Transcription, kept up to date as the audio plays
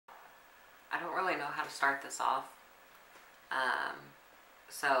don't really know how to start this off.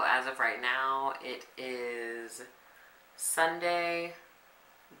 So as of right now, it is Sunday,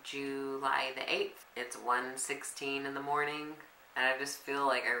 July the 8th. It's 1:16 in the morning, and I just feel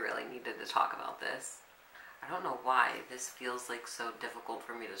like I really needed to talk about this. I don't know why this feels like so difficult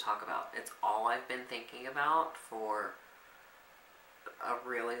for me to talk about. It's all I've been thinking about for a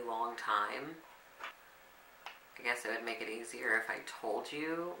really long time. I guess it would make it easier if I told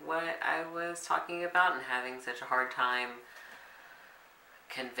you what I was talking about and having such a hard time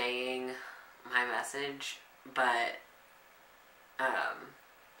conveying my message, but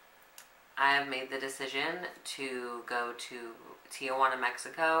I have made the decision to go to Tijuana,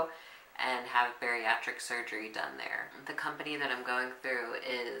 Mexico and have bariatric surgery done there. The company that I'm going through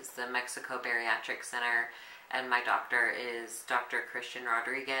is the Mexico Bariatric Center, and my doctor is Dr. Christian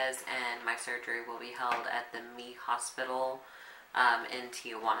Rodriguez, and my surgery will be held at the Me Hospital in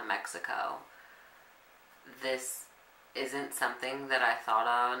Tijuana, Mexico. This isn't something that I thought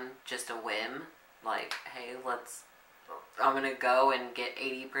on just a whim, like, hey, I'm gonna go and get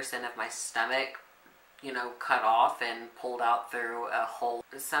 80% of my stomach, you know, cut off and pulled out through a hole.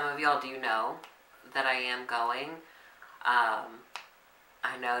 Some of y'all do know that I am going.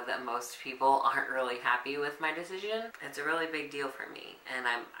 I know that most people aren't really happy with my decision. It's a really big deal for me, and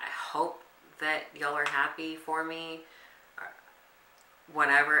I hope that y'all are happy for me.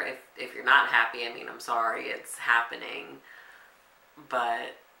 Whatever, if you're not happy, I mean, I'm sorry it's happening,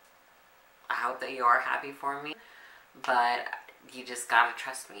 but I hope that you are happy for me. But you just gotta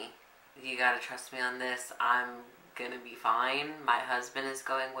trust me. You gotta trust me on this. I'm gonna be fine. My husband is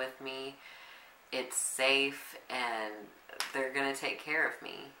going with me. It's safe, and they're gonna take care of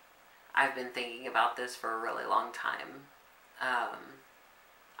me. I've been thinking about this for a really long time.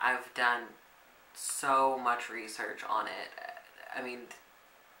 I've done so much research on it. I mean,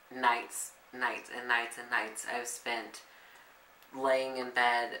 nights and nights and nights I've spent laying in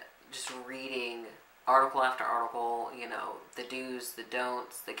bed just reading article after article, you know, the do's, the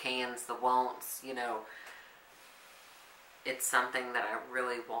don'ts, the cans, the won'ts, you know. It's something that I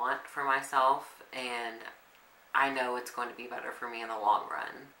really want for myself, and I know it's going to be better for me in the long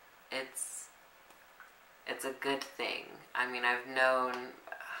run. It's a good thing. I mean, I've known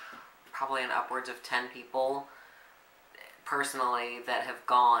probably an upwards of 10 people personally that have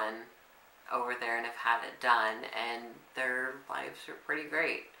gone over there and have had it done, and their lives are pretty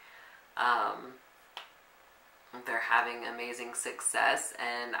great. They're having amazing success,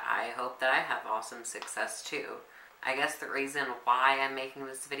 and I hope that I have awesome success too. I guess the reason why I'm making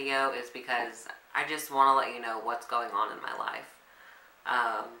this video is because I just want to let you know what's going on in my life.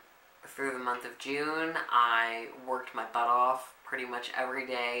 Through the month of June, I worked my butt off pretty much every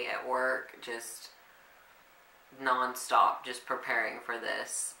day at work, just non-stop, just preparing for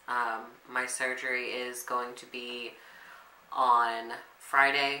this. My surgery is going to be on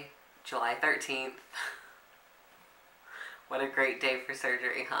Friday, July 13th. What a great day for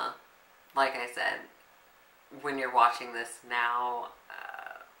surgery, huh? Like I said, when you're watching this now,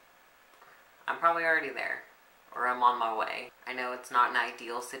 I'm probably already there, or I'm on my way. I know it's not an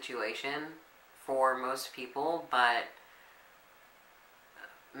ideal situation for most people, but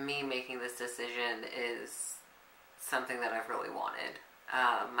me making this decision is something that I've really wanted.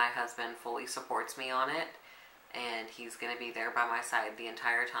 My husband fully supports me on it, and he's going to be there by my side the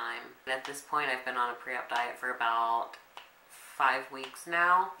entire time. And at this point, I've been on a pre-op diet for about 5 weeks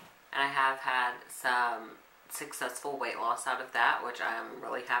now, and I have had some successful weight loss out of that, which I'm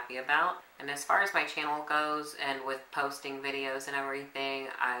really happy about. And as far as my channel goes, and with posting videos and everything,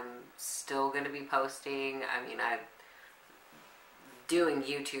 I'm still going to be posting. I mean, I'm doing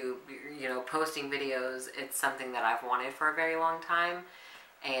YouTube, you know, posting videos. It's something that I've wanted for a very long time,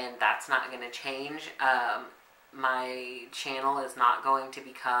 and that's not going to change. My channel is not going to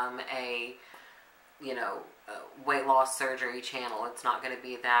become a, you know, weight loss surgery channel. It's not going to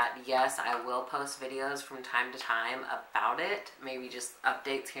be that. Yes, I will post videos from time to time about it, maybe just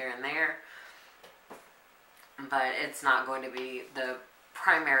updates here and there, but it's not going to be the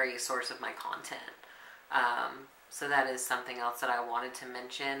primary source of my content. So that is something else that I wanted to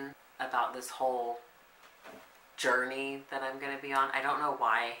mention about this whole journey that I'm going to be on. I don't know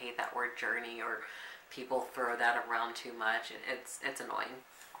why I hate that word journey, or people throw that around too much. It's annoying.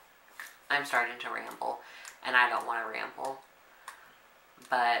 I'm starting to ramble, and I don't want to ramble,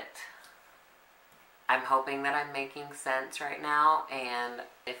 but I'm hoping that I'm making sense right now, and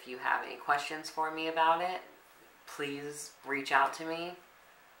if you have any questions for me about it, please reach out to me.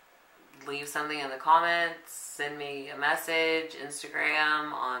 Leave something in the comments, send me a message,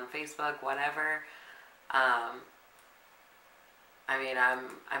 Instagram, on Facebook, whatever. I mean,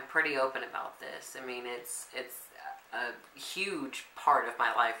 I'm pretty open about this. I mean, it's a huge part of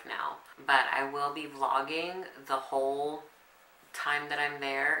my life now. But I will be vlogging the whole time that I'm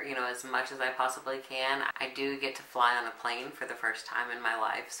there, you know, as much as I possibly can. I do get to fly on a plane for the first time in my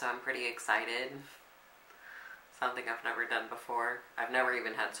life, so I'm pretty excited. Something I've never done before. I've never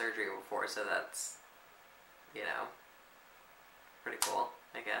even had surgery before, so that's, you know, pretty cool,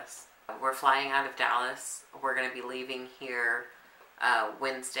 I guess. We're flying out of Dallas. We're going to be leaving here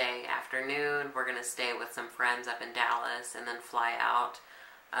Wednesday afternoon. We're going to stay with some friends up in Dallas and then fly out.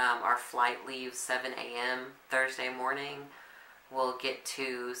 Our flight leaves 7 a.m. Thursday morning. We'll get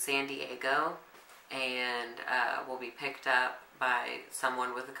to San Diego and we'll be picked up by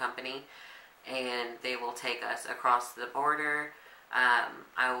someone with a company, and they will take us across the border.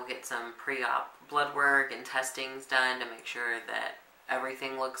 I will get some pre-op blood work and testings done to make sure that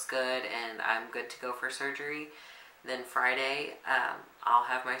everything looks good and I'm good to go for surgery. Then Friday, I'll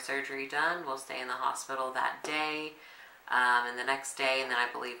have my surgery done. We'll stay in the hospital that day and the next day, and then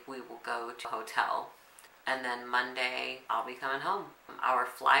I believe we will go to a hotel. And then Monday, I'll be coming home. Our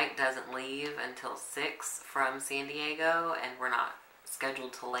flight doesn't leave until 6 from San Diego, and we're not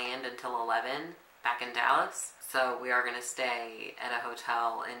scheduled to land until 11 back in Dallas. So we are going to stay at a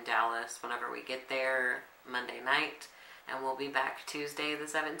hotel in Dallas whenever we get there Monday night, and we'll be back Tuesday the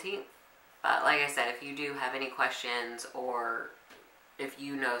 17th. But like I said, if you do have any questions, or if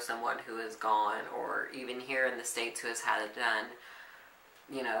you know someone who has gone, or even here in the States who has had it done,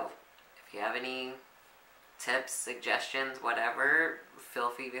 you know, if you have any tips, suggestions, whatever, feel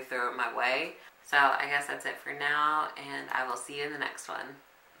free to throw it my way. So I guess that's it for now, and I will see you in the next one.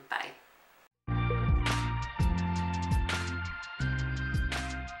 Bye.